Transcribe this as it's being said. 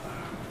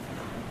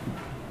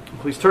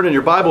Please turn in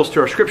your Bibles to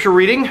our scripture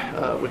reading,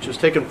 which is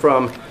taken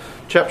from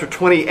chapter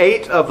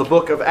 28 of the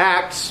book of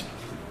Acts.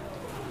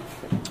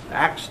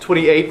 Acts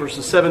 28,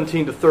 verses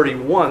 17 to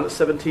 31,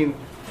 17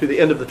 to the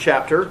end of the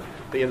chapter,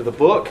 the end of the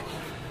book.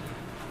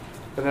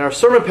 And then our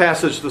sermon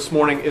passage this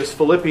morning is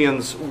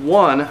Philippians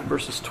 1,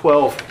 verses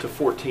 12 to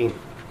 14.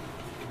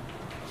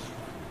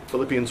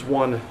 Philippians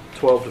 1,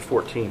 12 to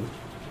 14.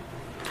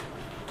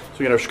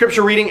 So in our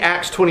scripture reading,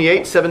 Acts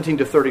 28, 17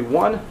 to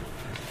 31.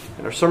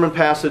 And our sermon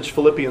passage,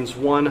 Philippians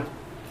 1,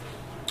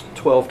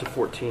 12 to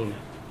 14.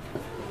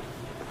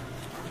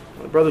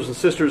 Brothers and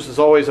sisters, as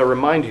always, I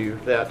remind you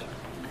that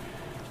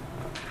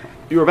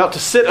you are about to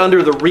sit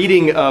under the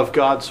reading of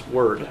God's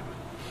Word.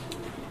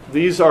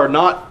 These are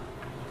not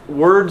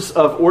words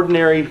of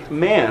ordinary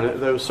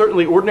man, though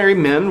certainly ordinary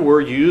men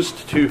were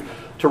used to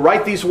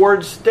write these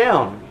words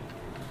down.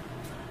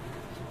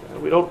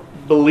 We don't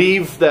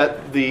believe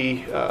that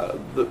the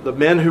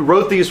men who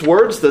wrote these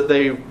words, that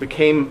they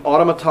became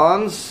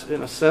automatons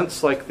in a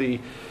sense, like the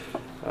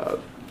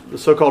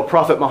so-called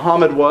Prophet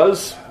Muhammad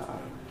was.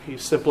 He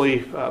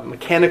simply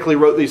mechanically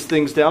wrote these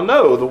things down.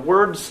 No, the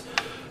words,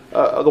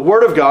 the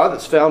Word of God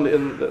that's found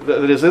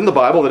that is in the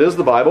Bible, that is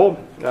the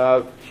Bible,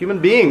 human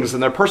beings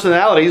and their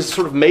personalities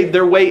sort of made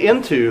their way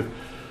into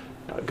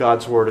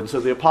God's Word. And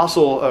so the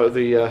apostle,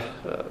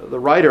 the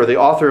writer, the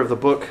author of the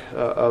book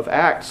of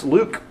Acts,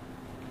 Luke,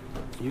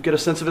 you get a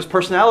sense of his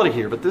personality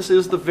here, but this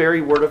is the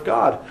very Word of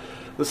God.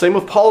 The same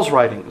with Paul's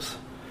writings.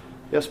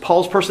 Yes,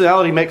 Paul's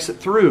personality makes it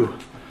through,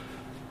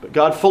 but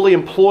God fully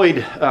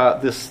employed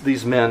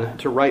these men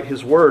to write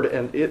His Word,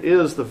 and it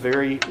is the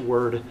very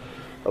Word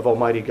of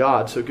Almighty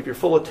God. So give your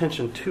full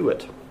attention to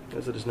it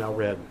as it is now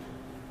read.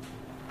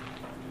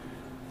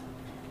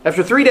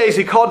 After 3 days,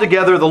 he called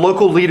together the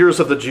local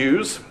leaders of the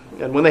Jews,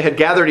 and when they had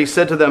gathered, he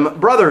said to them,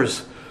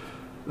 "Brothers,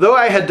 though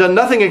I had done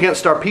nothing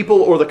against our people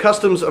or the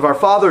customs of our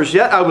fathers,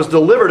 yet I was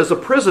delivered as a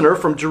prisoner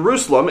from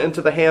Jerusalem into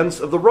the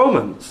hands of the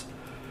Romans.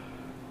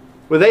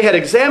 When they had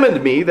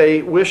examined me,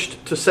 they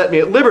wished to set me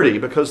at liberty,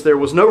 because there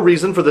was no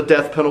reason for the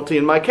death penalty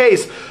in my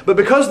case. But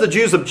because the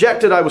Jews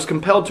objected, I was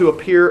compelled to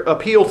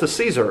appeal to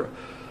Caesar,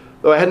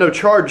 though I had no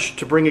charge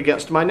to bring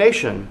against my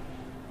nation.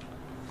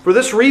 For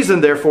this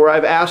reason, therefore, I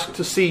have asked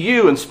to see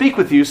you and speak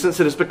with you, since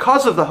it is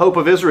because of the hope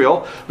of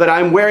Israel that I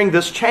am wearing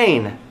this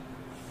chain."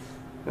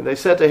 And they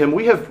said to him,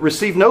 "We have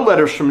received no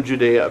letters from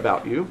Judea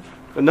about you,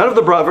 and none of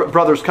the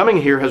brothers coming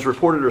here has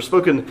reported or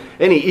spoken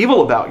any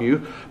evil about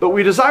you, but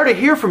we desire to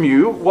hear from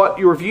you what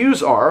your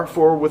views are,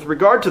 for with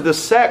regard to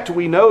this sect,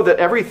 we know that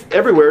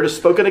everywhere it is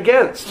spoken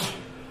against."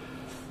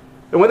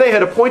 And when they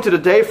had appointed a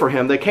day for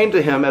him, they came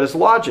to him at his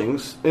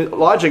lodging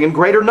in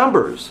greater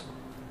numbers.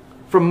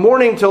 From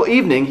morning till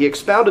evening he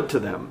expounded to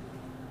them,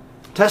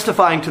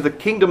 testifying to the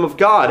kingdom of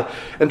God,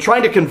 and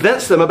trying to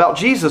convince them about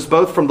Jesus,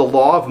 both from the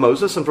law of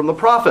Moses and from the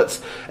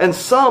prophets. And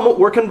some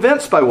were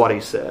convinced by what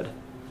he said,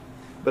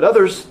 but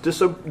others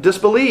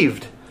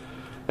disbelieved.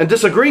 And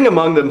disagreeing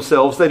among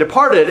themselves, they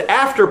departed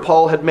after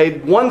Paul had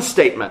made one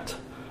statement.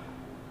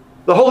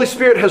 "The Holy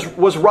Spirit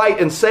was right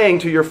in saying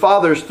to your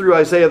fathers through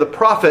Isaiah the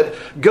prophet,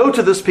 'Go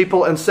to this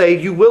people and say,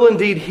 you will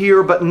indeed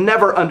hear, but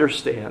never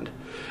understand.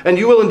 And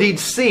you will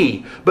indeed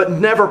see, but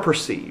never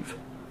perceive.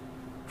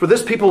 For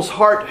this people's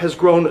heart has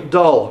grown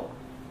dull,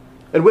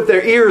 and with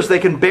their ears they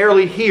can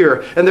barely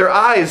hear, and their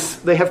eyes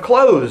they have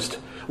closed,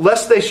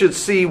 lest they should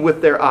see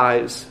with their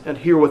eyes, and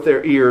hear with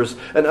their ears,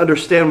 and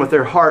understand with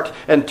their heart,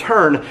 and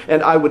turn,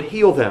 and I would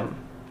heal them.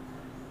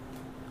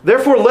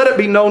 Therefore let it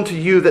be known to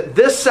you that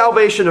this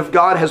salvation of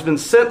God has been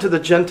sent to the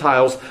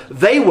Gentiles.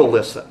 They will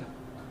listen.'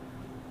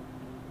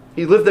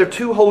 He lived there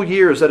 2 whole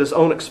years at his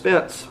own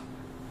expense,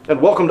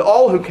 and welcomed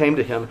all who came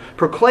to him,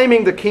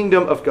 proclaiming the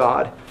kingdom of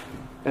God,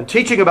 and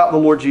teaching about the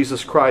Lord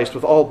Jesus Christ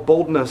with all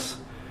boldness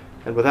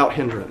and without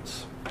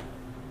hindrance."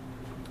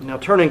 Now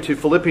turning to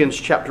Philippians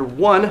chapter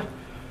 1,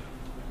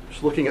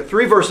 just looking at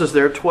 3 verses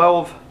there,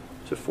 12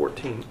 to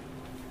 14.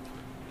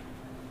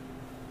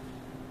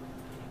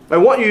 "I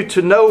want you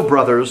to know,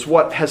 brothers,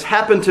 what has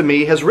happened to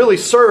me has really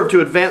served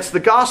to advance the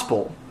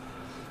gospel,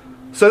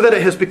 so that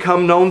it has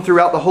become known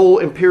throughout the whole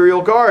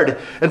imperial guard,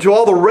 and to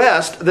all the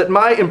rest that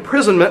my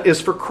imprisonment is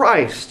for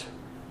Christ.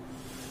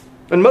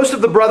 And most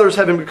of the brothers,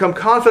 having become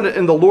confident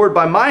in the Lord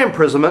by my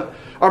imprisonment,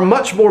 are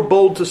much more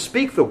bold to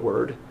speak the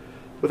word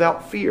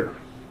without fear."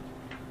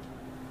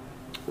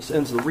 This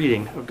ends the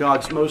reading of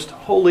God's most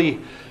holy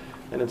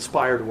and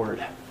inspired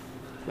word.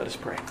 Let us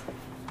pray.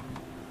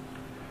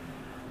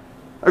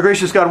 Our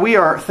gracious God, we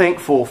are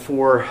thankful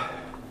for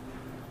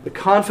the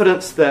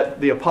confidence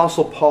that the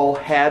Apostle Paul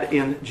had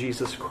in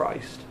Jesus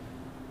Christ.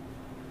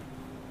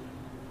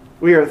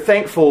 We are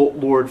thankful,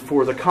 Lord,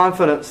 for the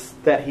confidence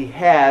that he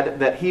had,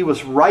 that he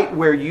was right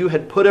where you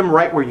had put him,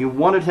 right where you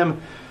wanted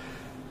him.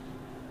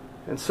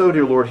 And so,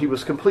 dear Lord, he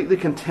was completely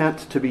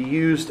content to be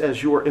used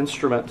as your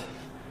instrument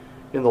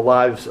in the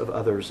lives of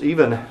others,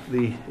 even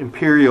the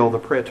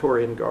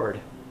Praetorian Guard.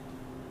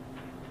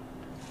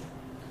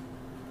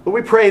 But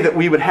we pray that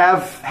we would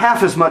have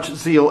half as much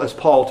zeal as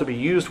Paul to be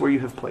used where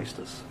you have placed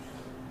us.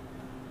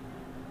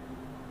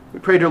 We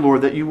pray, dear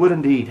Lord, that you would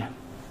indeed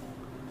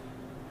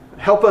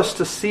help us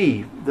to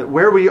see that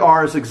where we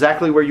are is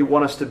exactly where you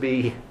want us to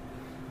be.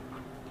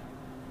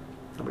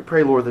 And we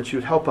pray, Lord, that you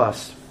would help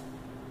us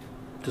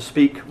to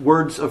speak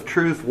words of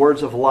truth,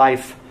 words of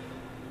life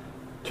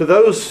to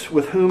those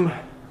with whom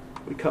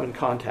we come in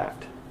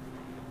contact.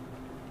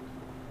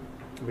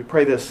 And we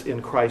pray this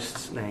in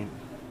Christ's name.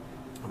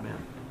 Amen.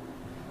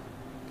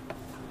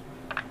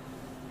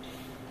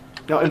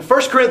 Now, in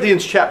 1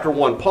 Corinthians chapter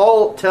 1,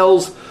 Paul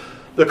tells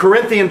the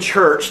Corinthian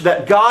church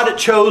that God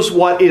chose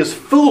what is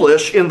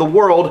foolish in the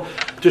world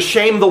to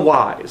shame the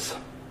wise.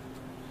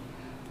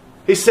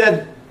 He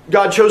said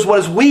God chose what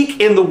is weak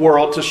in the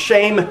world to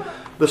shame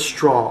the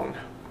strong.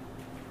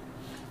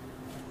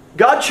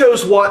 God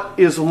chose what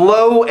is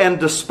low and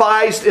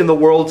despised in the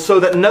world so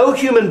that no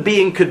human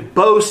being could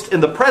boast in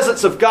the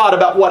presence of God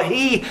about what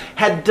he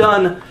had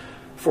done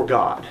for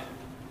God.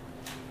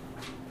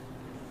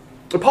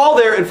 Paul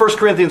there in 1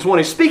 Corinthians 1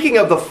 is speaking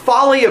of the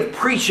folly of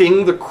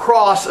preaching the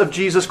cross of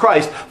Jesus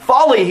Christ.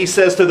 Folly, he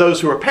says, to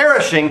those who are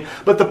perishing,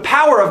 but the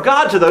power of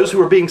God to those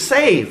who are being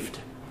saved.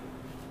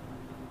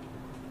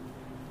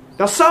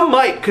 Now, some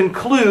might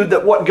conclude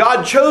that what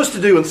God chose to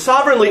do in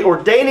sovereignly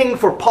ordaining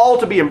for Paul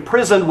to be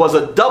imprisoned was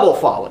a double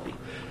folly.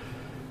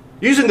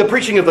 Using the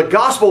preaching of the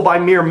gospel by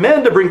mere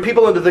men to bring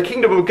people into the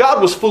kingdom of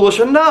God was foolish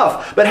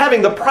enough. But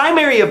having the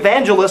primary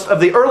evangelist of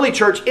the early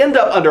church end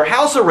up under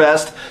house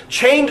arrest,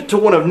 chained to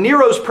one of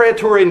Nero's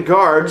Praetorian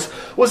guards,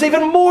 was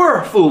even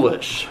more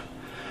foolish.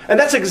 And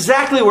that's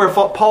exactly where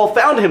Paul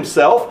found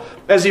himself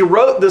as he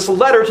wrote this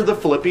letter to the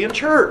Philippian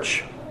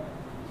church.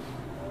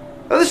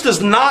 Now, this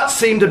does not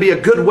seem to be a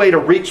good way to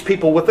reach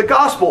people with the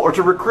gospel or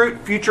to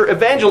recruit future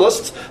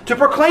evangelists to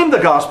proclaim the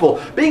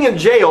gospel. Being in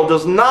jail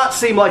does not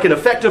seem like an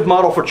effective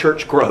model for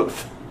church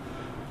growth.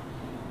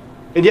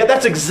 And yet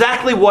that's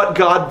exactly what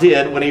God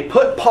did when he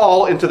put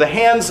Paul into the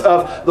hands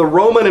of the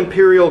Roman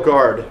imperial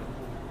guard.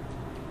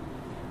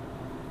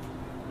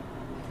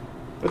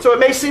 And so it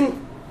may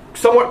seem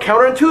somewhat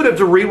counterintuitive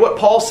to read what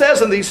Paul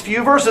says in these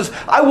few verses.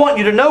 I want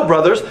you to know,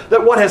 brothers,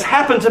 that what has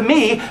happened to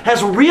me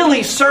has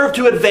really served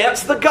to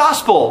advance the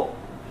gospel.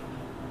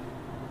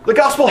 The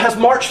gospel has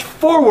marched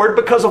forward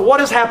because of what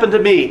has happened to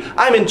me.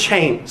 I'm in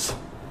chains.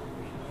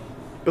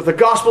 But the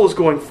gospel is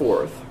going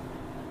forth.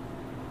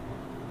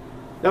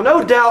 Now,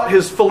 no doubt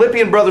his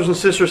Philippian brothers and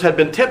sisters had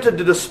been tempted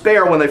to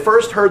despair when they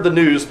first heard the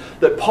news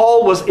that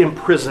Paul was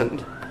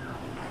imprisoned.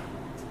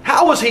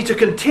 How was he to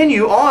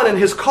continue on in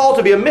his call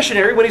to be a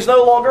missionary when he's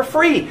no longer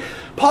free?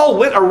 Paul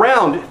went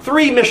around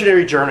 3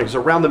 missionary journeys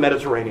around the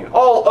Mediterranean,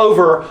 all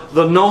over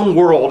the known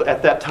world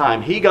at that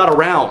time. He got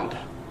around.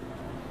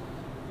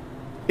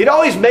 He'd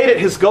always made it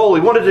his goal.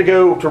 He wanted to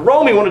go to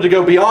Rome. He wanted to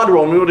go beyond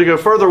Rome. He wanted to go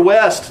further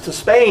west to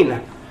Spain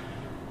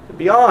and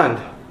beyond.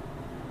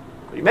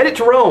 But he made it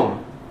to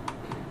Rome.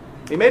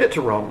 He made it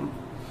to Rome.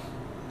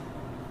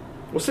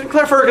 Well,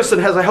 Sinclair Ferguson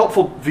has a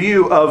helpful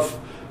view of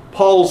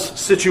Paul's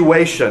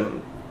situation.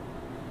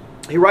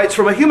 He writes,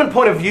 from a human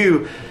point of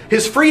view,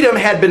 his freedom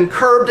had been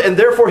curbed and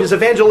therefore his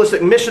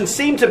evangelistic mission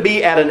seemed to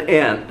be at an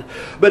end.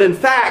 But in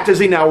fact, as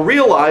he now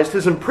realized,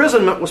 his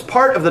imprisonment was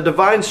part of the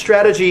divine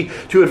strategy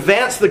to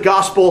advance the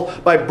gospel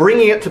by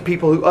bringing it to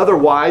people who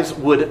otherwise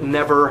would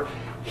never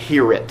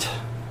hear it.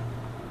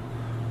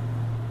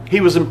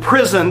 He was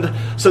imprisoned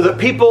so that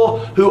people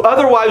who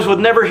otherwise would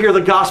never hear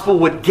the gospel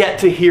would get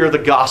to hear the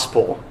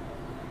gospel.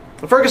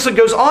 Ferguson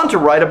goes on to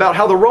write about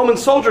how the Roman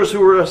soldiers who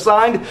were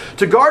assigned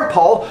to guard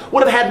Paul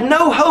would have had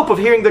no hope of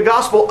hearing the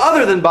gospel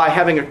other than by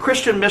having a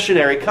Christian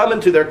missionary come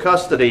into their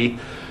custody.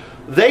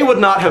 They would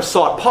not have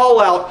sought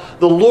Paul out.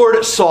 The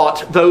Lord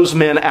sought those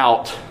men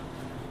out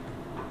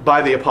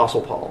by the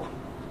Apostle Paul.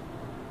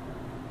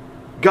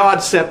 God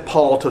sent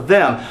Paul to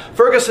them.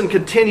 Ferguson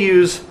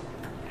continues,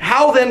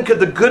 how then could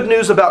the good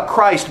news about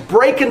Christ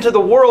break into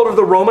the world of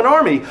the Roman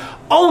army?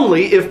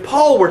 Only if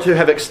Paul were to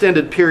have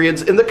extended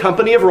periods in the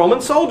company of Roman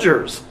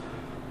soldiers.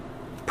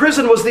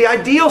 Prison was the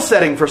ideal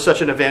setting for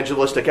such an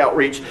evangelistic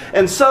outreach.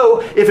 And so,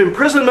 if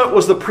imprisonment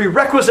was the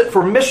prerequisite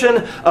for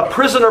mission, a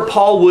prisoner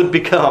Paul would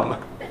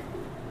become.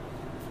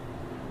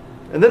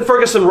 And then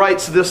Ferguson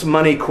writes this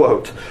money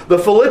quote. The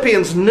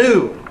Philippians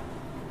knew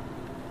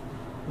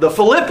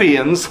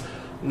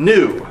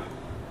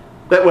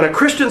that when a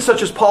Christian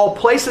such as Paul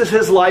places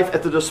his life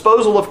at the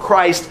disposal of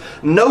Christ,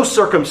 no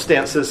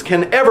circumstances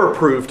can ever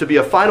prove to be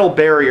a final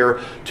barrier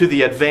to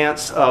the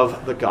advance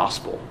of the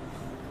gospel.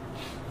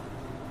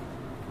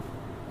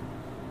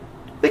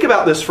 Think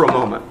about this for a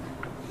moment.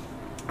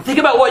 Think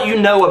about what you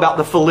know about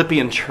the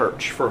Philippian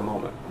church for a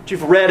moment. What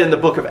you've read in the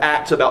book of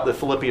Acts about the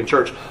Philippian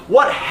church.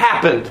 What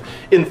happened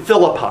in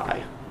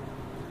Philippi?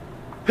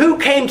 Who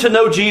came to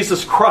know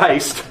Jesus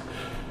Christ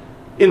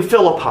in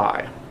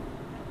Philippi?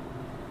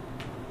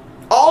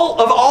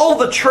 All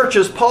the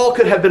churches Paul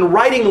could have been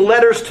writing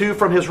letters to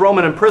from his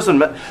Roman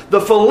imprisonment, the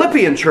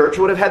Philippian church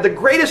would have had the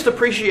greatest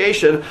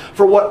appreciation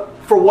for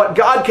what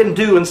God can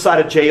do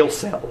inside a jail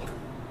cell.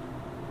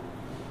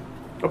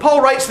 Now,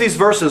 Paul writes these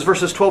verses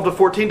 12 to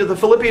 14, to the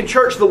Philippian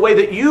church the way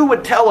that you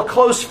would tell a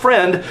close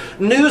friend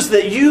news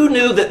that you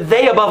knew that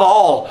they above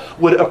all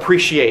would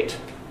appreciate.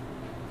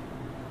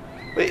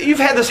 You've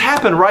had this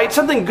happen, right?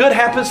 Something good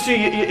happens to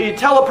you. You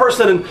tell a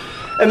person,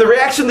 and the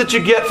reaction that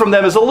you get from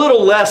them is a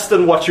little less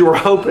than what you were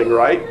hoping,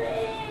 right?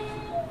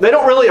 They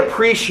don't really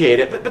appreciate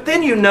it. But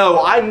then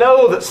I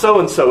know that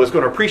so-and-so is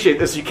going to appreciate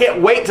this. You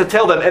can't wait to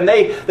tell them. And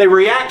they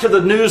react to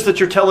the news that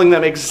you're telling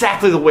them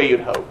exactly the way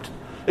you'd hoped.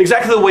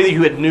 Exactly the way that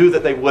you had knew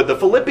that they would. The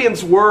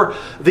Philippians were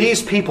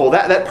these people,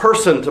 that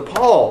person to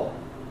Paul.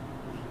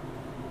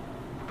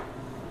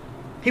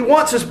 He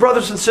wants his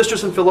brothers and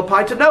sisters in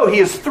Philippi to know he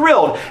is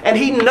thrilled, and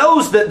he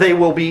knows that they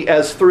will be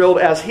as thrilled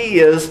as he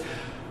is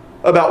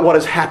about what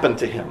has happened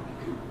to him.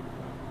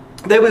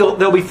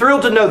 They'll be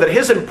thrilled to know that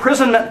his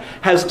imprisonment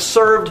has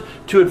served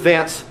to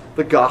advance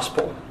the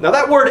gospel. Now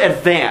that word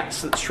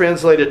advance, it's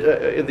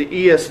translated in the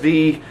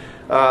ESV,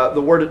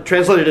 the word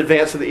translated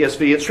advance in the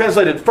ESV, it's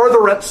translated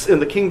furtherance in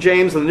the King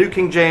James and the New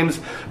King James,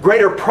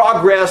 greater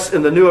progress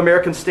in the New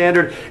American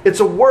Standard.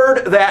 It's a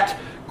word that,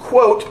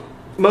 quote,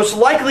 most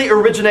likely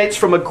originates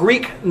from a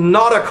Greek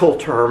nautical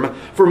term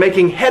for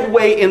making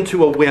headway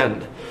into a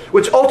wind,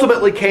 which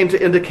ultimately came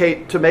to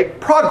indicate to make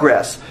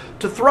progress,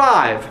 to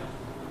thrive.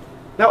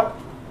 Now,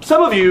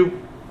 some of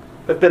you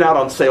have been out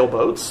on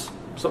sailboats.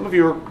 Some of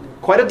you are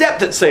quite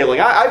adept at sailing.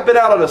 I've been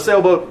out on a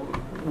sailboat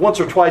once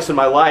or twice in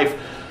my life.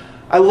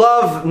 I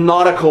love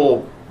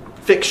nautical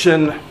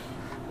fiction,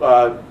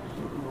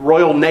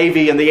 Royal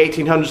Navy in the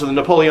 1800s and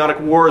the Napoleonic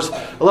Wars.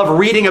 I love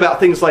reading about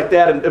things like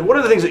that. And one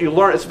of the things that you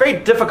learn, it's very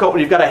difficult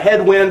when you've got a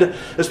headwind,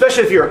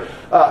 especially if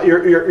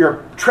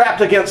you're trapped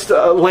against a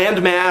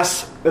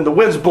landmass and the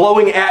wind's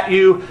blowing at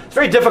you. It's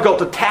very difficult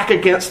to tack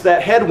against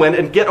that headwind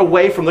and get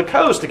away from the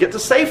coast to get to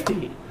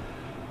safety.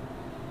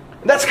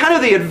 And that's kind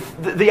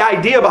of the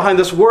idea behind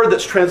this word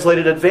that's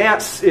translated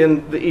advance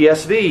in the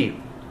ESV.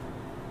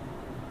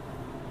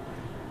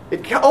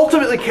 It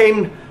ultimately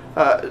came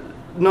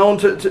known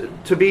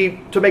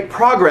to make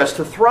progress,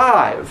 to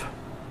thrive.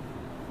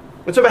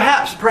 And so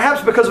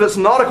perhaps because of its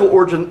nautical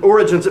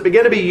origins, it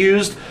began to be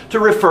used to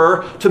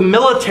refer to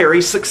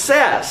military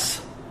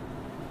success.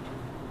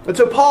 And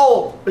so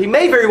Paul, he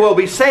may very well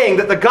be saying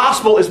that the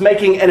gospel is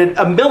making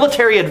a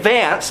military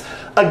advance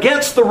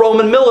against the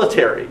Roman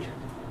military.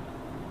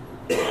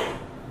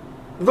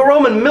 The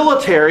Roman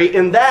military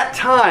in that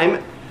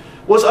time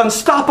was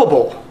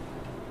unstoppable.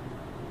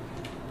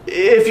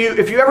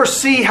 If you ever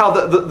see how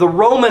the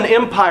Roman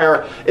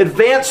Empire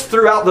advanced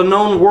throughout the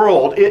known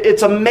world,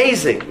 it's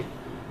amazing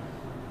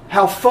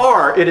how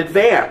far it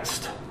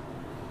advanced.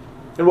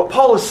 And what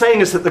Paul is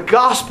saying is that the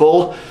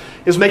gospel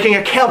is making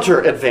a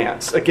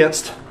counter-advance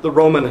against the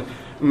Roman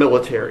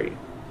military.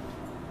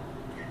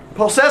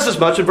 Paul says as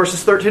much in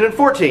verses 13 and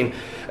 14.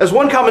 As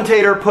one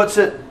commentator puts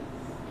it,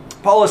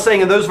 Paul is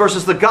saying in those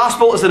verses, the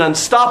gospel is an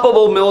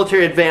unstoppable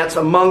military advance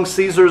among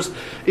Caesar's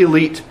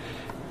elite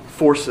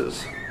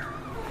forces.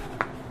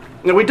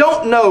 Now, we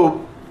don't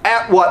know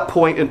at what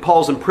point in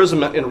Paul's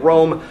imprisonment in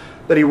Rome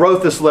that he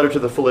wrote this letter to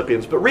the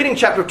Philippians. But reading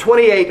chapter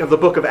 28 of the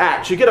book of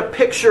Acts, you get a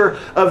picture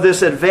of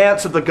this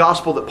advance of the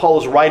gospel that Paul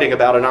is writing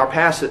about in our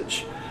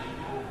passage.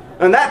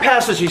 In that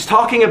passage, he's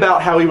talking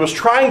about how he was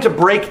trying to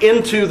break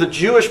into the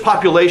Jewish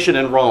population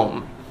in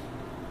Rome.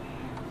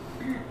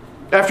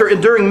 After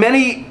enduring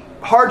many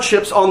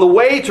hardships on the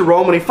way to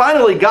Rome, when he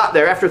finally got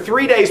there, after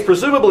 3 days,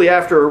 presumably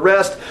after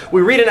arrest,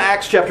 we read in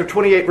Acts chapter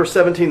 28, verse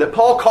 17, that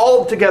Paul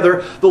called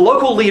together the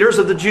local leaders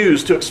of the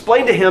Jews to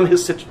explain to them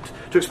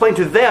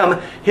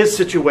his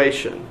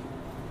situation.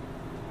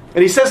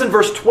 And he says in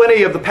verse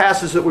 20 of the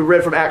passage that we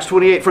read from Acts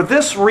 28, "For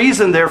this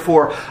reason,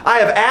 therefore, I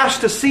have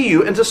asked to see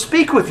you and to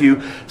speak with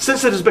you,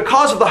 since it is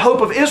because of the hope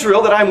of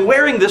Israel that I'm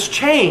wearing this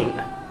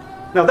chain."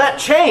 Now that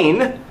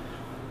chain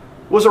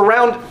was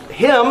around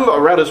him,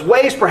 around his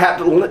waist,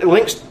 perhaps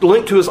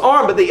linked to his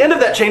arm, but the end of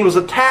that chain was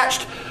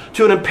attached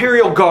to an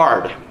imperial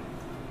guard,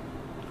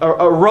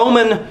 a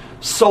Roman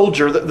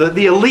soldier,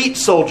 the elite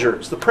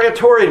soldiers, the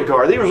Praetorian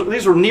Guard.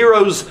 These were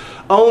Nero's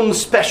own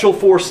special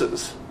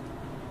forces.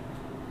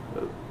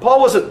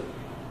 Paul wasn't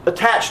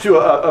attached to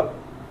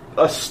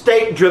a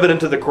stake driven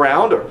into the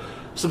ground or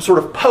some sort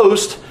of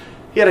post.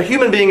 He had a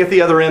human being at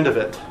the other end of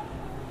it.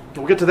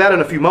 We'll get to that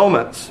in a few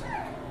moments.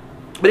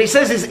 But he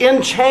says he's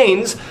in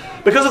chains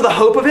because of the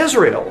hope of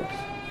Israel.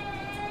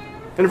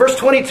 In verse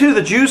 22,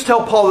 the Jews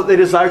tell Paul that they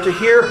desire to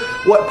hear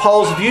what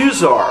Paul's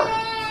views are.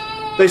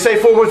 They say,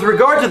 "For with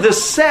regard to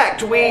this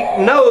sect, we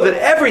know that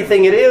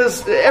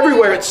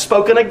everywhere it's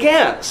spoken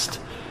against."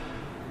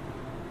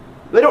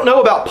 They don't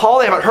know about Paul.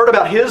 They haven't heard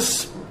about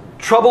his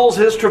troubles,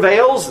 his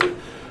travails.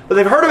 But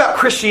they've heard about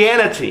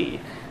Christianity.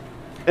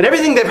 And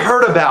everything they've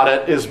heard about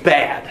it is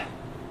bad.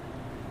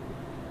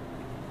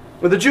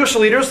 When the Jewish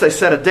leaders, they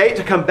set a date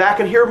to come back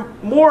and hear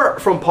more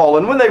from Paul.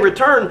 And when they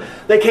returned,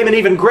 they came in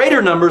even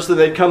greater numbers than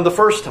they'd come the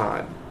first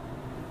time.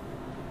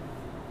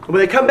 And when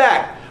they come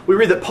back, we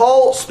read that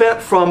Paul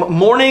spent from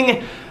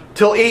morning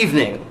till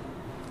evening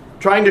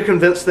trying to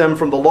convince them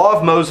from the law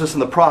of Moses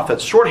and the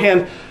prophets,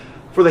 shorthand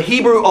for the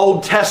Hebrew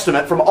Old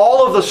Testament, from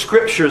all of the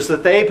scriptures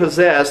that they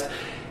possessed.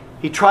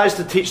 He tries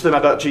to teach them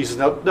about Jesus.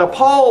 Now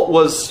Paul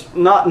was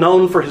not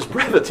known for his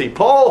brevity.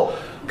 Paul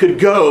could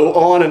go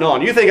on and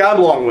on. You think I'm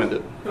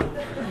long-winded.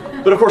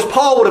 But of course,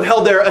 Paul would have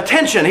held their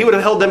attention. He would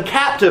have held them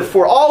captive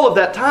for all of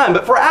that time.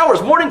 But for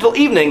hours, morning till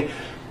evening,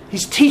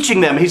 he's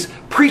teaching them. He's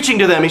preaching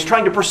to them. He's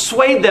trying to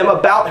persuade them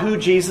about who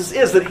Jesus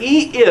is, that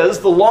he is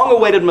the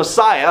long-awaited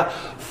Messiah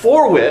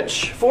for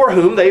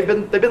whom they've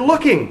been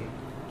looking.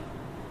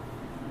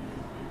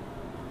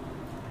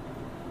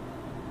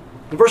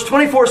 And verse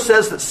 24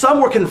 says that some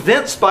were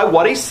convinced by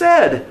what he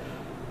said.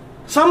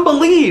 Some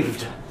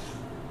believed.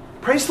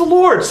 Praise the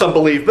Lord, some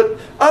believed, but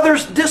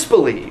others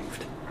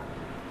disbelieved.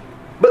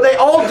 But they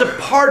all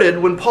departed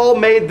when Paul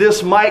made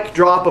this mic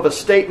drop of a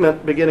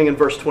statement beginning in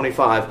verse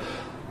 25.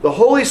 The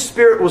Holy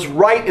Spirit was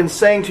right in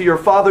saying to your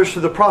fathers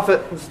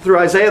through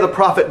Isaiah the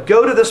prophet,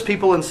 go to this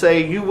people and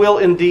say, you will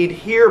indeed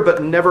hear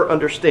but never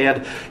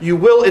understand. You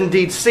will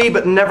indeed see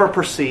but never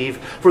perceive.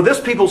 For this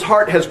people's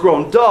heart has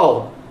grown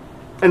dull.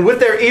 And with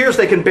their ears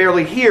they can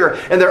barely hear,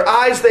 and their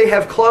eyes they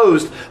have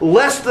closed,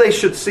 lest they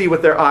should see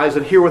with their eyes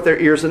and hear with their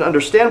ears and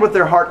understand with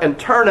their heart and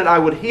turn, and I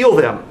would heal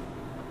them.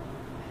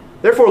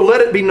 Therefore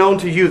let it be known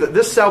to you that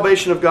this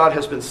salvation of God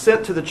has been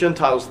sent to the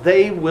Gentiles.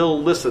 They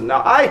will listen.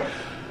 Now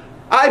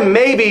I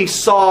maybe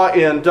saw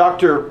in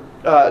Dr.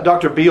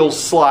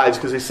 Beale's slides,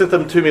 because he sent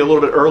them to me a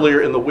little bit earlier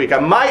in the week, I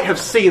might have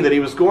seen that he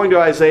was going to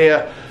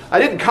Isaiah. I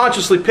didn't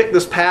consciously pick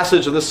this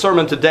passage of this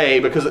sermon today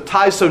because it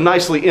ties so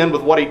nicely in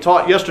with what he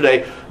taught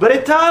yesterday, but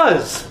it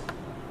does.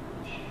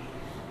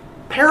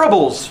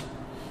 Parables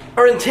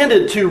are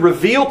intended to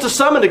reveal to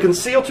some and to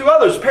conceal to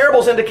others.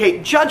 Parables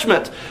indicate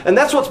judgment, and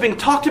that's what's being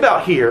talked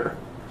about here.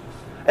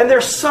 And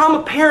there's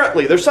some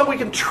we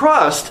can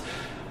trust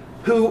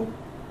who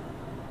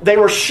they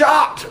were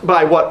shocked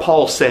by what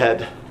Paul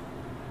said,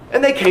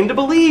 and they came to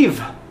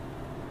believe.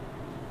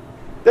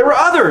 There were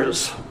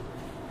others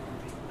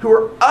who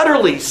were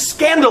utterly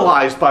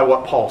scandalized by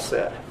what Paul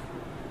said,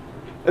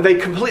 and they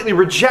completely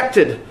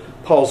rejected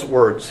Paul's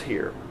words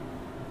here.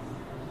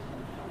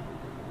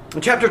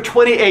 In chapter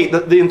 28,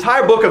 the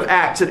entire book of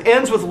Acts, it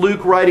ends with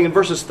Luke writing in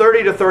verses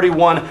 30 to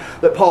 31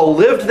 that Paul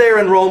lived there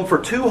in Rome for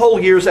 2 whole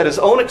years at his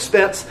own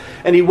expense,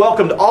 and he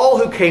welcomed all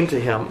who came to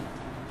him,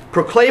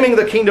 proclaiming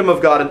the kingdom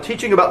of God and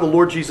teaching about the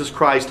Lord Jesus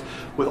Christ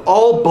with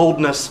all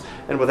boldness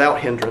and without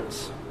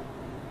hindrance.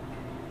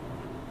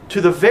 To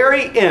the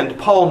very end,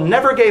 Paul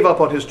never gave up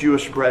on his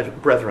Jewish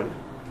brethren.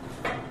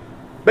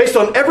 Based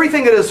on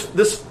everything that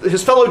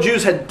his fellow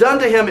Jews had done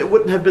to him, it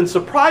wouldn't have been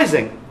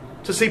surprising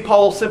to see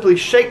Paul simply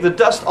shake the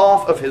dust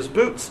off of his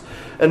boots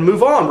and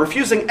move on,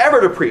 refusing ever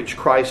to preach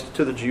Christ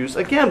to the Jews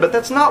again. But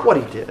that's not what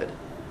he did.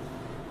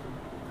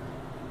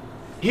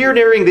 Here,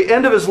 nearing the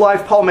end of his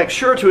life, Paul makes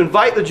sure to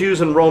invite the Jews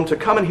in Rome to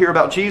come and hear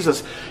about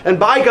Jesus. And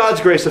by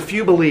God's grace, a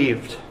few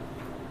believed.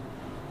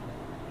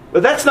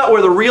 But that's not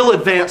where the real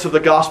advance of the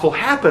gospel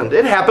happened.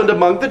 It happened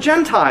among the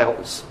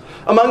Gentiles,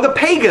 among the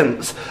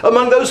pagans,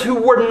 among those who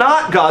were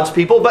not God's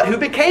people, but who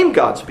became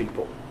God's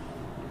people.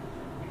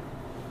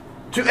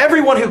 To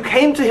everyone who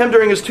came to him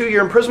during his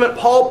 2-year imprisonment,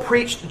 Paul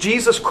preached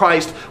Jesus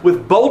Christ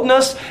with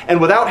boldness and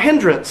without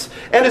hindrance.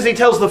 And as he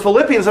tells the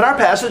Philippians in our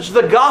passage,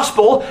 the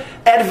gospel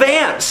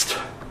advanced.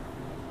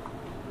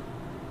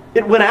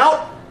 It went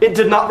out, it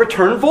did not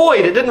return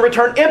void, it didn't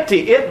return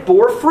empty, it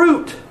bore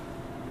fruit.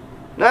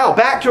 Now,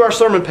 back to our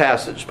sermon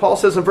passage. Paul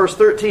says in verse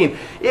 13,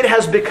 it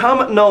has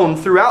become known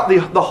throughout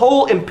the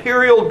whole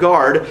imperial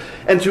guard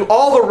and to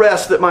all the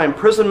rest that my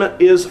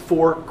imprisonment is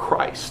for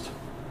Christ.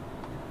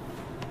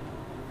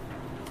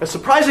 As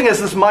surprising as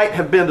this might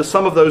have been to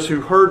some of those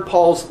who heard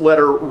Paul's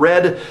letter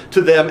read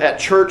to them at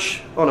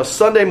church on a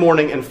Sunday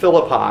morning in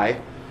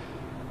Philippi,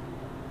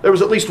 there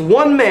was at least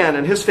one man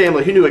in his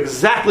family who knew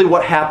exactly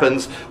what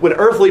happens when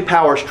earthly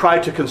powers try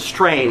to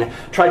contain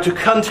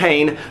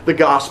the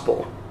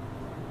gospel.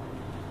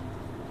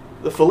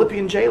 The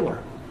Philippian jailer.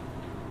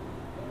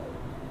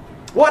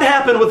 What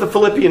happened with the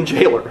Philippian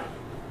jailer?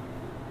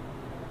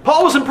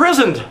 Paul was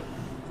imprisoned.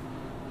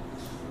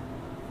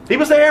 He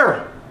was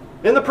there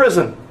in the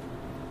prison.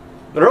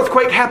 An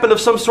earthquake happened of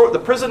some sort. The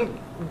prison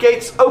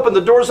gates opened,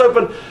 the doors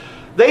opened.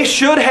 They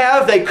could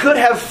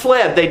have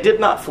fled. They did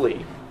not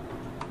flee.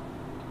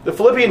 The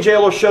Philippian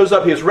jailer shows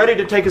up. He is ready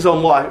to take his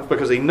own life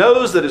because he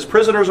knows that his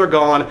prisoners are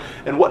gone.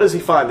 And what does he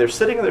find? They're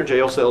sitting in their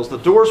jail cells, the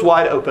doors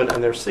wide open,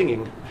 and they're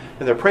singing.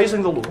 And they're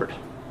praising the Lord.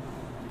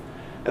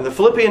 And the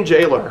Philippian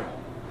jailer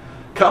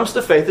comes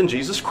to faith in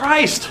Jesus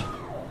Christ.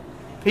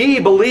 He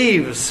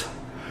believes.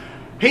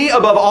 He,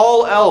 above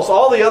all else,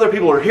 all the other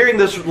people are hearing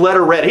this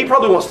letter read. He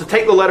probably wants to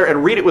take the letter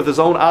and read it with his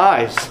own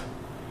eyes.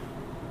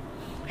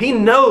 He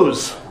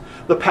knows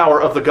the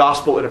power of the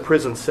gospel in a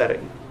prison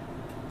setting.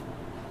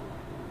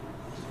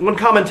 One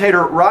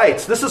commentator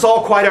writes, this is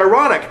all quite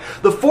ironic.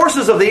 The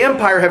forces of the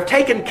empire have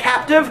taken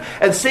captive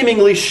and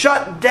seemingly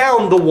shut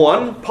down the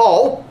one,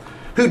 Paul,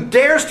 who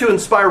dares to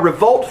inspire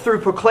revolt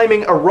through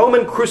proclaiming a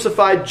Roman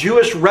crucified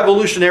Jewish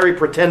revolutionary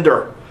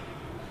pretender.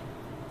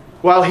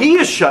 While he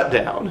is shut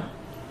down,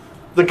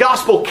 the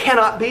gospel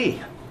cannot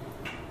be.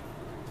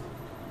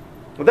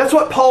 Well, that's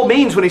what Paul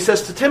means when he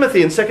says to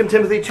Timothy in 2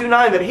 Timothy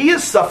 2:9 that he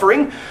is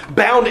suffering,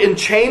 bound in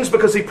chains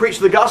because he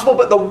preached the gospel,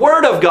 but the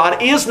word of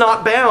God is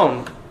not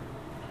bound.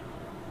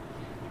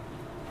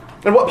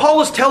 And what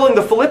Paul is telling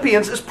the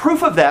Philippians is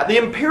proof of that. The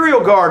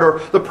imperial guard,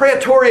 or the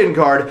Praetorian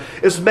Guard,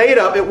 was made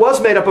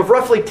up of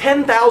roughly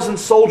 10,000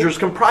 soldiers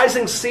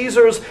comprising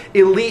Caesar's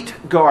elite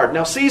guard.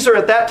 Now, Caesar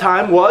at that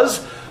time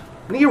was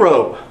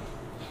Nero,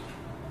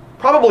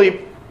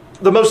 probably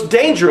the most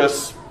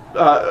dangerous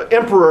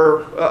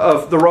emperor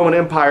of the Roman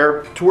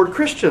Empire toward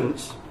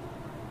Christians.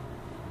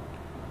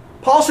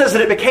 Paul says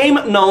that it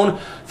became known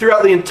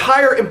throughout the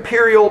entire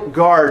imperial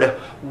guard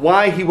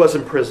why he was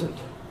imprisoned.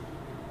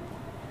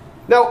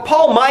 Now,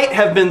 Paul might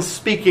have been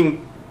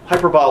speaking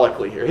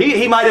hyperbolically here.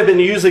 He might have been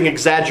using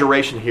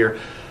exaggeration here.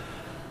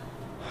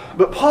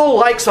 But Paul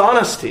likes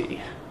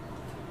honesty.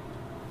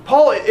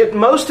 Paul, in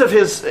most of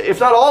his, if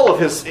not all of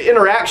his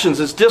interactions,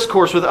 his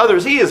discourse with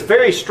others, he is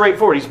very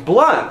straightforward. He's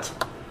blunt.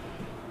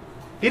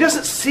 He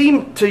doesn't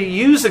seem to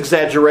use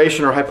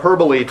exaggeration or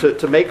hyperbole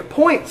to make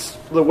points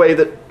the way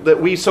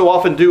that we so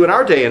often do in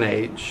our day and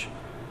age.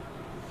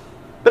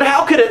 But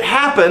how could it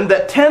happen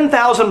that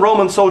 10,000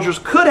 Roman soldiers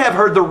could have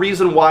heard the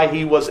reason why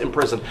he was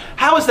imprisoned?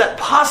 How is that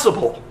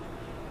possible?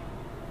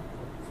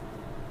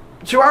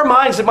 To our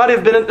minds, it might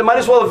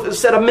as well have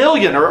said 1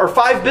 million or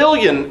 5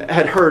 billion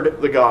had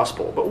heard the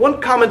gospel. But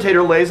one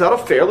commentator lays out a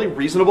fairly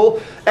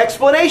reasonable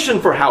explanation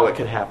for how it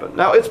could happen.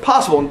 Now, it's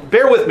possible, and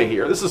bear with me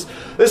here. This is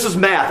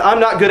math. I'm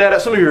not good at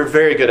it. Some of you are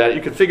very good at it.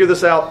 You could figure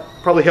this out,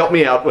 probably help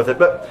me out with it.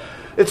 But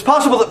it's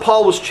possible that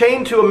Paul was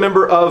chained to a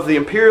member of the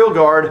imperial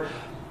guard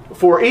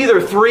for either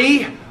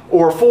 3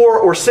 or 4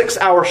 or 6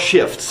 hour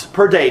shifts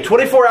per day,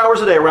 24 hours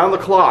a day, around the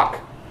clock.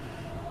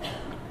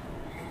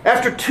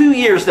 After 2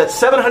 years, that's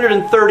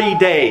 730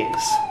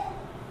 days,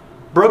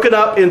 broken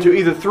up into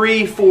either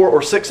 3, 4,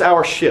 or 6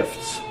 hour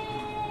shifts.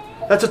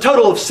 That's a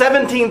total of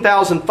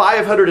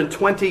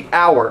 17,520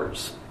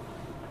 hours.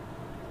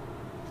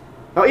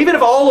 Now, even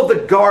if all of the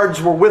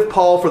guards were with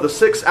Paul for the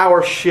 6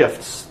 hour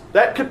shifts,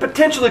 that could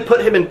potentially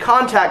put him in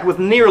contact with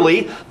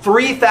nearly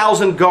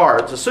 3,000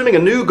 guards, assuming a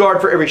new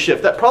guard for every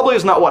shift. That probably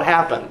is not what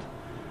happened.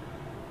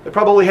 They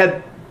probably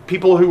had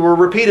people who were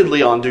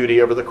repeatedly on duty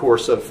over the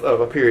course of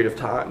a period of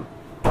time.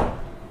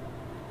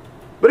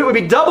 But it would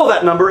be double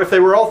that number if they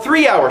were all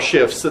 3 hour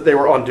shifts that they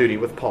were on duty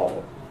with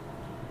Paul.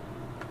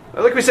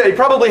 Like we said, he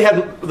probably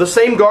had the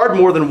same guard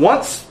more than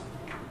once,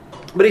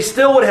 but he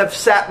still would have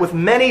sat with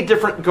many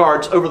different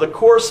guards over the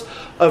course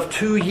of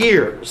 2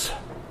 years.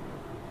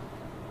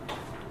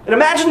 And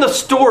imagine the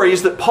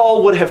stories that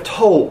Paul would have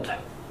told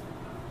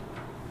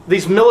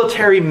these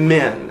military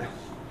men.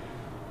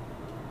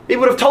 He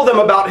would have told them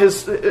about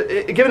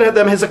given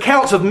them his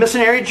accounts of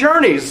missionary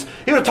journeys.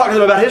 He would have talked to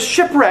them about his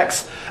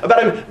shipwrecks,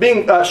 about him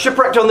being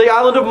shipwrecked on the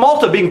island of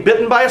Malta, being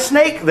bitten by a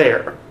snake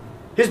there.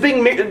 His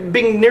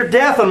being near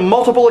death on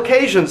multiple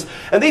occasions.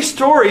 And these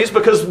stories,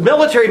 because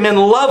military men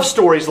love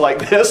stories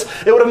like this,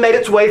 it would have made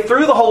its way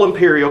through the whole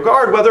imperial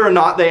guard, whether or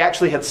not they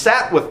actually had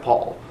sat with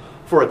Paul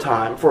for a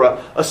time, for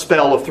a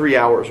spell of 3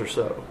 hours or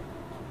so.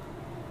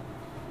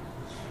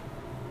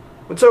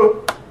 And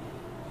so,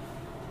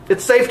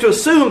 it's safe to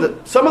assume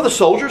that some of the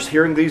soldiers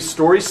hearing these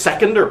stories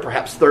second or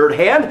perhaps third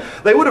hand,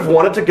 they would have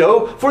wanted to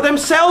go for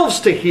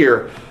themselves to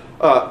hear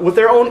with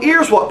their own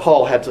ears what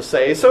Paul had to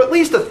say. So at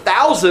least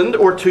 1,000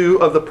 or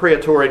 2 of the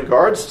Praetorian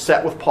guards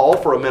sat with Paul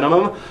for a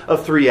minimum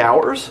of 3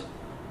 hours.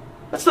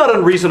 That's not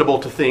unreasonable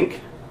to think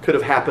could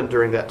have happened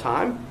during that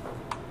time.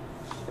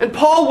 And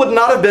Paul would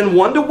not have been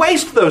one to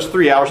waste those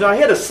 3 hours. Now,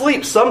 he had to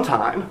sleep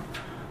sometime.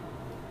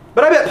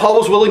 But I bet Paul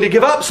was willing to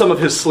give up some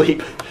of his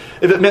sleep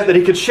if it meant that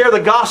he could share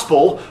the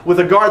gospel with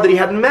a guard that he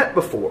hadn't met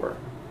before.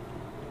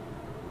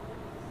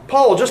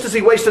 Paul, just as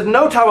he wasted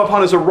no time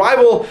upon his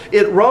arrival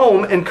at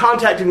Rome and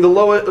contacting the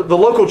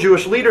local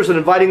Jewish leaders and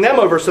inviting them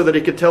over so that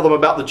he could tell them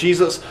about the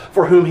Jesus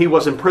for whom he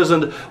was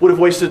imprisoned, would have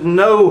wasted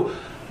no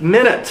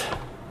minute,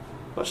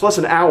 much less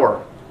an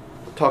hour,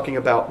 talking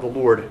about the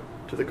Lord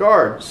to the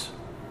guards.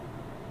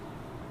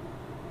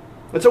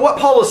 And so what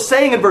Paul is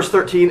saying in verse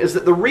 13 is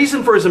that the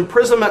reason for his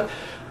imprisonment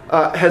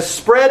has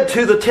spread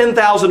to the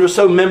 10,000 or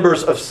so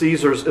members of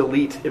Caesar's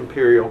elite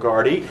imperial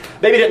guard. He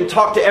maybe didn't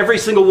talk to every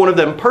single one of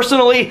them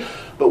personally,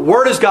 but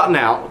word has gotten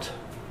out.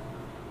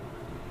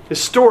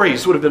 His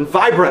stories would have been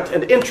vibrant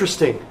and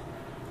interesting.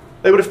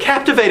 They would have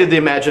captivated the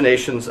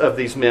imaginations of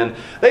these men.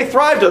 They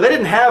thrived. They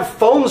didn't have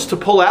phones to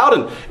pull out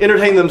and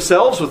entertain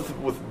themselves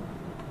with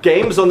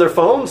games on their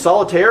phone,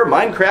 solitaire,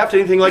 Minecraft,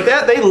 anything like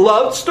that. They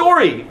loved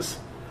stories.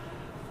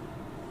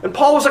 And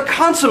Paul was a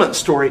consummate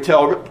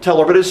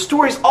storyteller, but his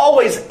stories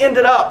always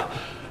ended up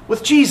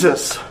with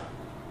Jesus.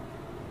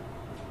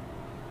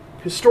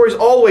 His stories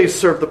always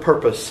served the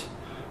purpose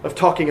of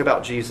talking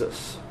about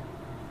Jesus.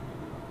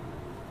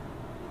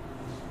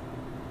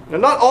 Now,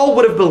 not all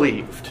would have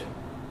believed,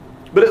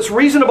 but it's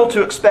reasonable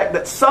to expect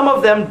that some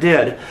of them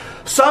did.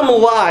 Some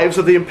lives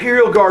of the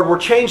imperial guard were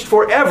changed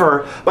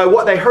forever by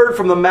what they heard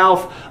from the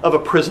mouth of a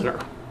prisoner.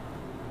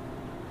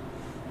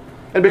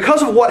 And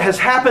because of what has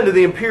happened to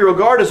the imperial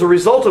guard as a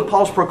result of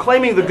Paul's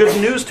proclaiming the good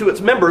news to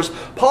its members,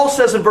 Paul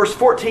says in verse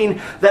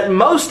 14 that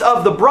most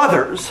of the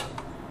brothers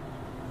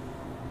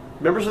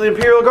members of the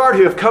imperial guard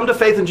who have come to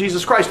faith in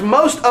Jesus Christ.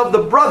 Most of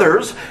the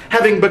brothers,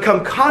 having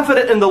become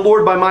confident in the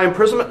Lord by my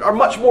imprisonment, are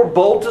much more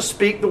bold to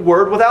speak the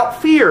word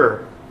without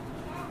fear.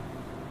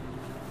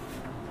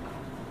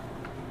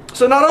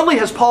 So not only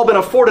has Paul been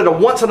afforded a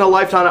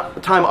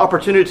once-in-a-lifetime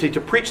opportunity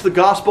to preach the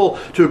gospel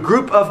to a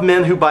group of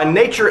men who by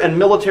nature and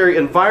military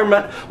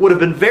environment would have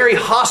been very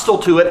hostile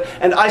to it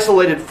and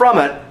isolated from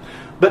it,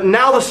 but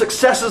now the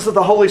successes that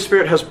the Holy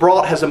Spirit has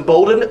brought has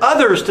emboldened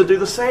others to do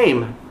the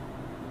same.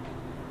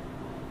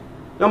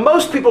 Now,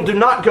 most people do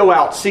not go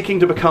out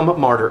seeking to become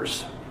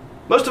martyrs.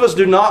 Most of us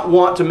do not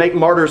want to make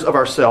martyrs of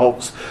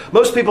ourselves.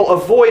 Most people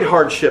avoid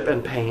hardship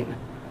and pain.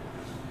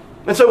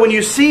 And so when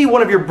you see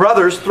one of your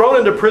brothers thrown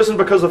into prison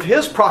because of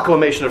his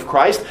proclamation of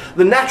Christ,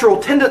 the natural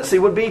tendency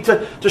would be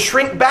to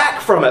shrink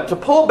back from it, to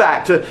pull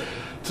back, to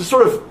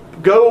sort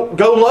of go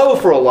low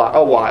for a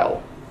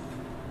while.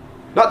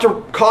 Not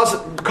to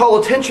call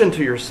attention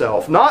to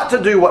yourself. Not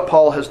to do what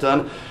Paul has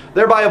done,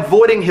 thereby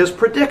avoiding his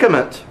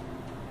predicament.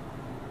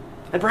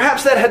 And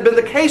perhaps that had been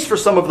the case for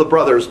some of the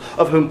brothers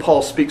of whom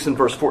Paul speaks in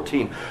verse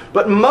 14.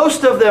 But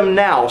most of them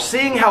now,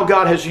 seeing how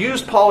God has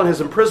used Paul in his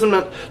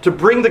imprisonment to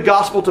bring the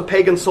gospel to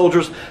pagan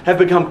soldiers, have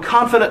become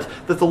confident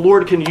that the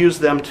Lord can use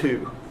them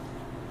too.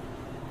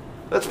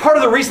 That's part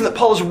of the reason that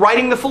Paul is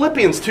writing the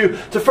Philippians, to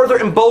further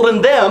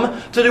embolden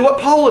them to do what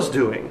Paul is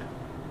doing.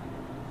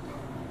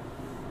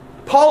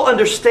 Paul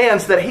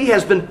understands that he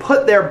has been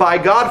put there by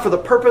God for the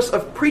purpose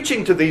of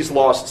preaching to these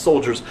lost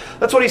soldiers.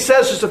 That's what he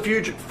says just a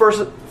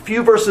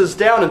few verses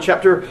down in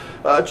chapter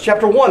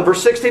 1,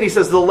 verse 16. He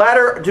says, "The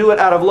latter do it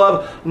out of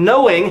love,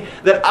 knowing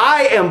that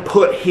I am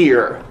put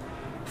here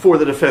for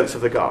the defense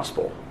of the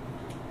gospel."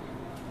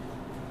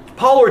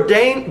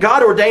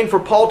 God ordained for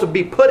Paul to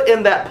be put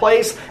in that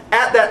place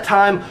at that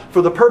time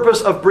for the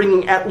purpose of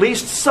bringing at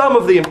least some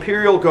of the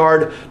imperial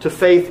guard to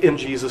faith in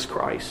Jesus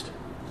Christ.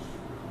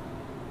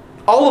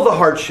 All of the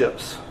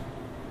hardships,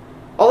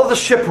 all of the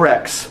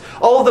shipwrecks,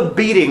 all of the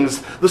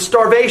beatings, the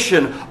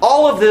starvation,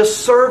 all of this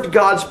served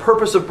God's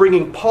purpose of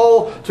bringing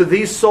Paul to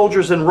these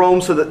soldiers in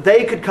Rome so that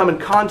they could come in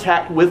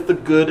contact with the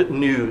good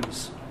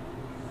news.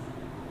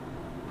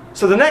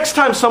 So the next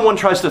time someone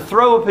tries to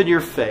throw up in your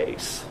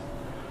face,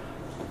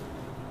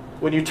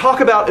 when you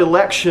talk about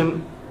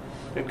election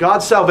and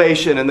God's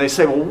salvation, and they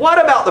say, well,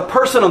 what about the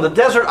person on the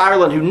desert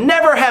island who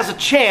never has a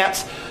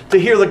chance to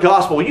hear the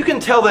gospel? Well, you can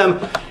tell them,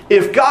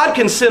 if God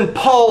can send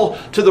Paul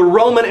to the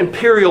Roman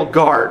imperial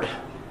guard,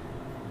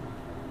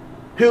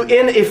 who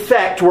in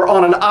effect were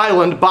on an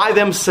island by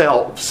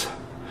themselves,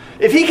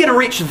 if he can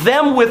reach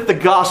them with the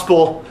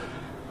gospel,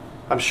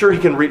 I'm sure he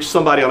can reach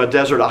somebody on a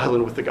desert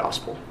island with the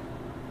gospel.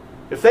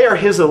 If they are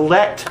his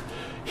elect,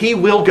 he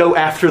will go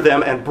after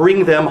them and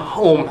bring them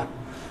home.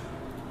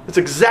 It's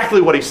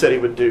exactly what he said he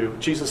would do.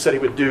 Jesus said he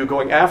would do,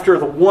 going after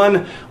the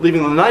one,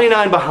 leaving the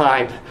 99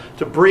 behind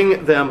to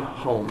bring them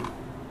home.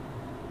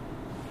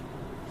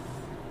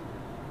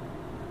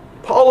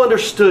 Paul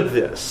understood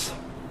this.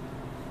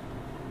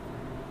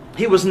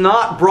 He was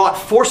not brought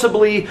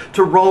forcibly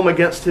to Rome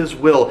against his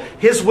will.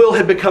 His will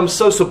had become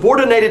so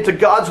subordinated to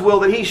God's will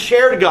that he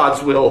shared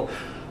God's will,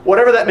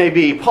 whatever that may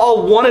be.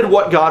 Paul wanted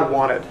what God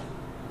wanted,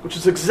 which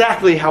is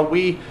exactly how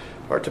we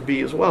are to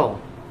be as well.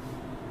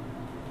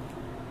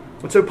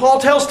 And so Paul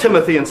tells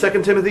Timothy in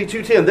 2 Timothy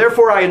 2:10,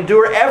 "Therefore I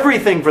endure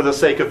everything for the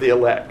sake of the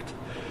elect,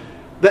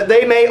 that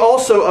they may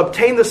also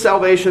obtain the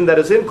salvation that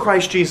is in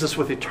Christ Jesus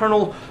with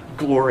eternal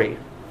glory."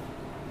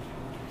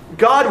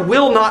 God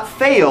will not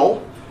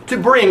fail to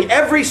bring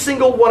every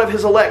single one of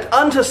his elect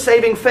unto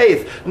saving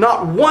faith.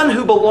 Not one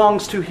who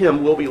belongs to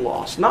him will be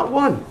lost. Not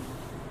one.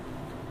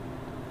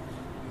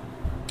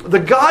 The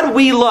God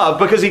we love,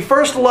 because he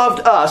first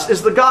loved us,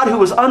 is the God who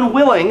was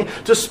unwilling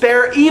to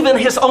spare even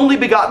his only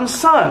begotten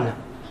Son,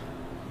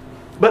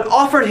 but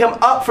offered him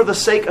up for the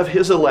sake of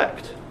his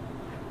elect.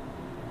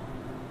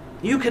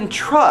 You can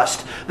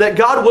trust that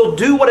God will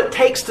do what it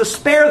takes to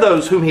spare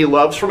those whom he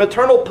loves from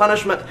eternal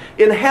punishment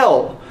in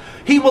hell.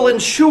 He will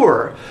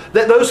ensure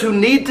that those who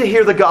need to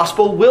hear the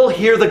gospel will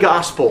hear the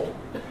gospel,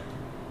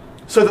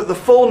 so that the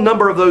full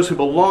number of those who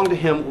belong to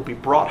him will be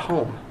brought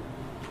home.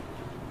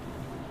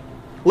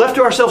 Left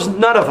to ourselves,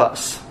 none of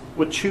us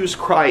would choose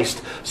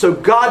Christ, so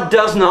God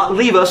does not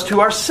leave us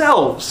to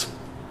ourselves.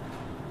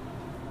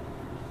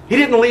 He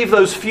didn't leave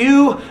those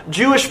few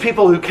Jewish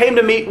people who came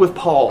to meet with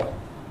Paul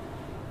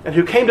and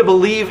who came to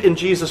believe in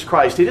Jesus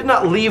Christ. He did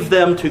not leave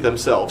them to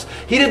themselves.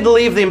 He didn't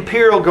leave the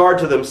imperial guard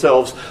to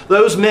themselves.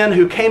 Those men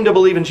who came to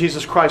believe in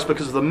Jesus Christ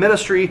because of the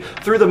ministry,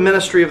 through the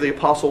ministry of the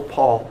Apostle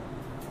Paul.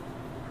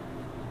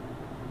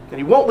 And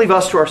he won't leave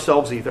us to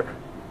ourselves either.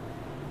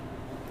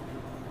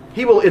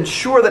 He will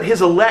ensure that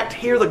his elect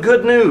hear the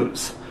good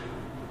news,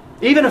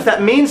 even if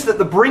that means that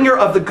the bringer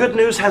of the good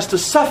news has to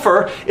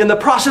suffer in the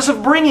process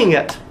of bringing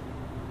it.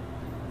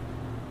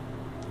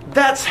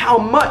 That's how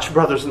much,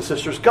 brothers and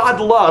sisters, God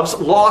loves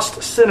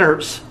lost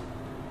sinners,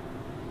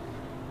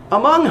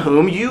 among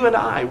whom you and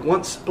I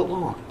once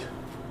belonged.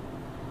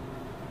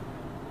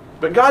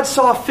 But God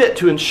saw fit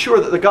to ensure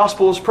that the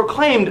gospel was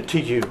proclaimed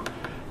to you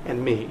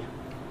and me,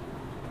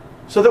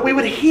 so that we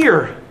would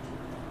hear,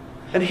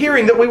 And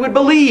hearing, that we would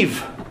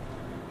believe.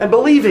 And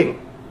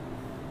believing,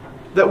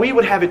 that we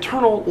would have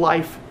eternal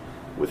life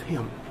with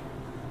Him.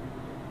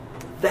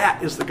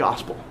 That is the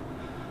gospel.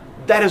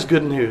 That is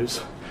good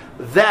news.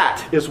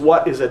 That is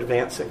what is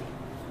advancing.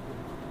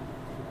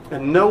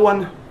 And no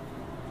one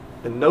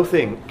and no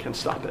thing can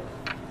stop it.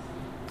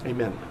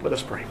 Amen. Let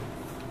us pray.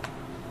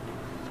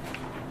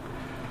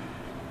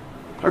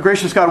 Our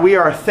gracious God, we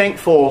are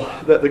thankful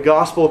that the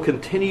gospel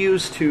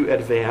continues to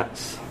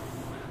advance.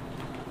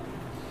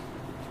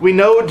 We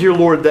know, dear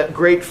Lord, that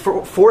great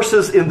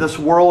forces in this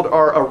world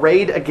are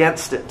arrayed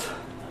against it,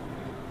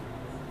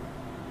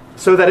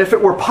 so that if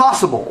it were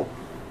possible,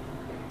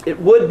 it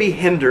would be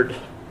hindered.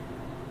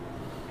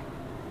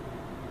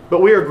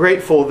 But we are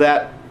grateful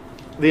that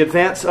the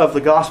advance of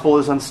the gospel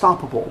is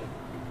unstoppable,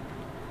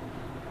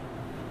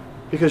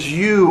 because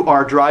you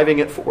are driving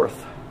it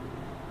forth.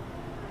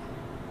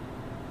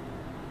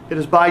 It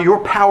is by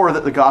your power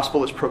that the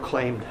gospel is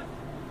proclaimed.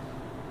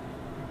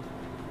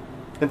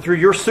 And through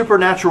your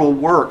supernatural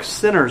work,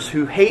 sinners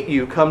who hate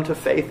you come to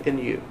faith in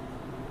you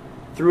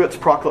through its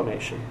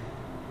proclamation.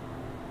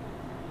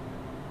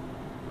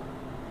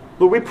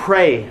 Lord, we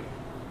pray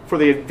for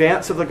the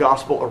advance of the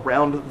gospel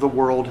around the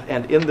world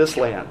and in this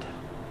land.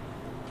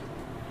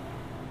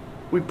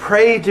 We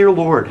pray, dear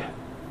Lord,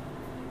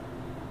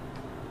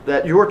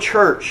 that your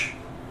church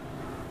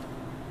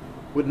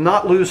would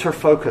not lose her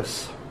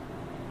focus,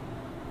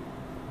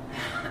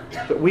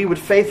 that we would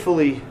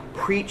faithfully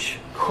preach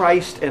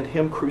Christ and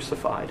Him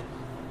crucified,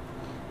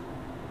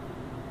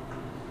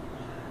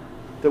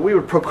 that we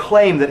would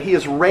proclaim that He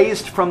is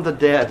raised from the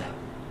dead,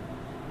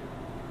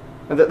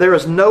 and that there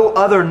is no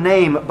other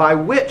name by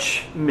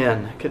which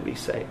men can be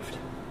saved.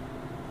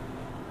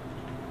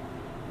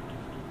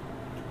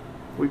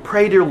 We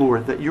pray, dear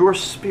Lord, that your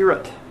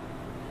Spirit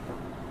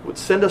would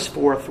send us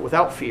forth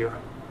without fear.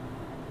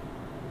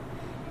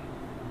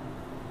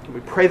 And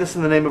we pray this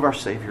in the name of our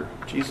Savior,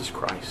 Jesus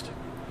Christ.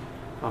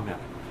 Amen.